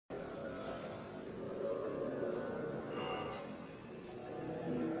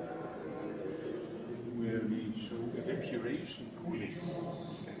evaporation cooling.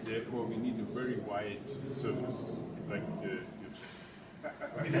 Therefore, we need a very wide surface, like your chest.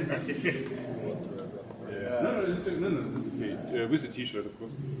 No, it's okay. With a t-shirt, of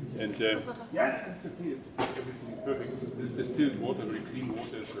course. And yeah, it's okay. Everything is perfect. This is distilled water, very clean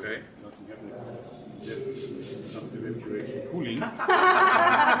water, so nothing happens. Not evaporation cooling.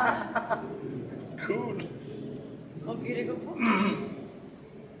 Cool. Ook jullie gevoel?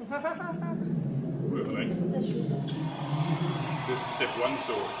 Relax. This is step one,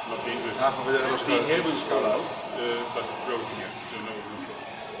 so not dangerous. Gaan we er nog See, hair will fall out. out, but it grows again, so no problem.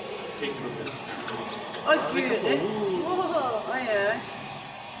 Take a look at it. Oh, jullie. Wow, oh ja.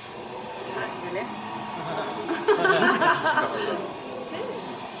 Ja, jullie.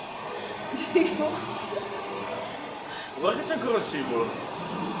 Waar is ancora il simbolo?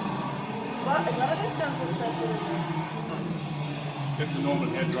 Guarda che c'è un It's a normal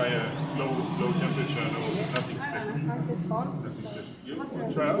hair dryer, low temperature, nothing special. Anche fonts. Nothing special. You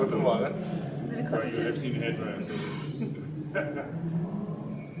try out provare? You have seen a hair dryer, so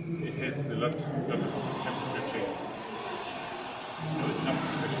it has a lot of temperature change. No, it's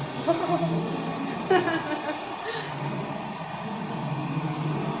nothing special.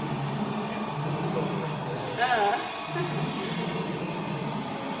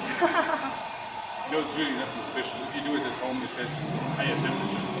 No, it's really nothing special. If you do it at home, it has higher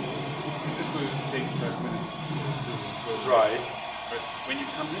temperature. It just will take 5 minutes to go Dry. But when you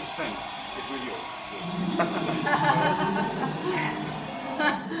come next time, it will be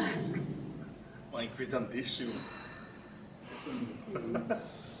Ma inquietantissimo.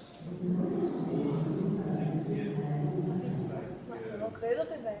 Non credo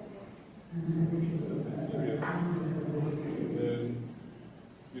che venga.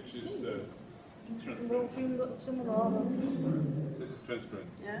 which is transparent. Devo un film sono nuovo. This is transparent,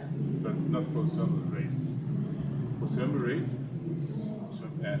 Yeah. but not for thermal rays. For thermal rays,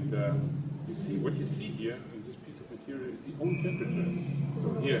 and you see what you see here in this piece of material is the own temperature.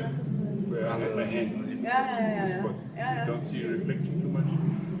 So here, where I have my hand, this spot, you don't see a reflection too much.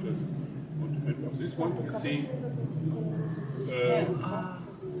 Just and of this one, you see.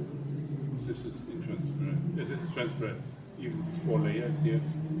 This is intransparent. This is transparent. Even these 4 layers here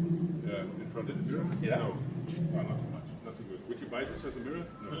in front of the mirror. Yeah. No, not too much. Nothing good. Would you buy this as a mirror?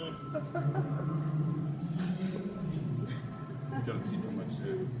 No. You don't see too much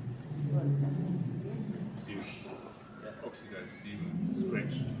steel, oxidized steel,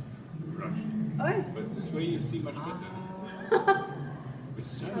 scratched, brushed. Oh. But this way you see much better. With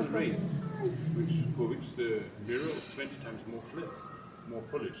thermal rays, for which the mirror is 20 times more flat, more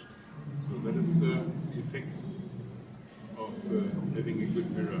polished. So that is the effect of having a good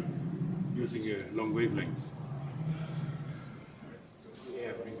mirror using a long wavelength.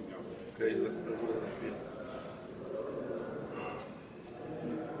 Air breathing out. Okay, let's do it.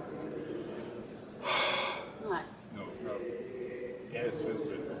 No, air is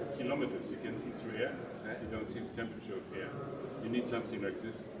transparent. Kilometers, you can see through air. You don't see the temperature of air. You need something like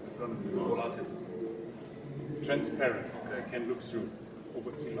this in front of the nose. Transparent, can look through.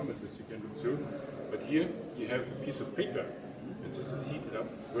 Over kilometers you can look through. But here you have a piece of paper, and this is heated up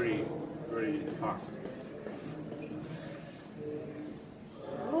very, very fast.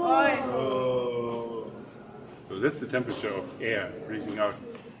 Oh. So that's the temperature of air breathing out.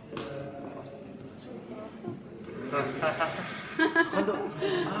 Quando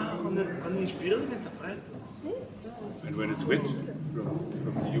inspira diventa freddo. Sì? And when it's wet,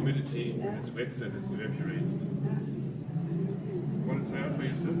 from the humidity, when it's wet, then it evaporates. Want to try out for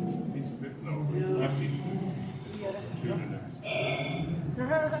yourself? Piece of it? No. I've seen children have.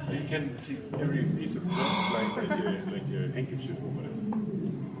 You can take every piece of cloth like a handkerchief or whatever.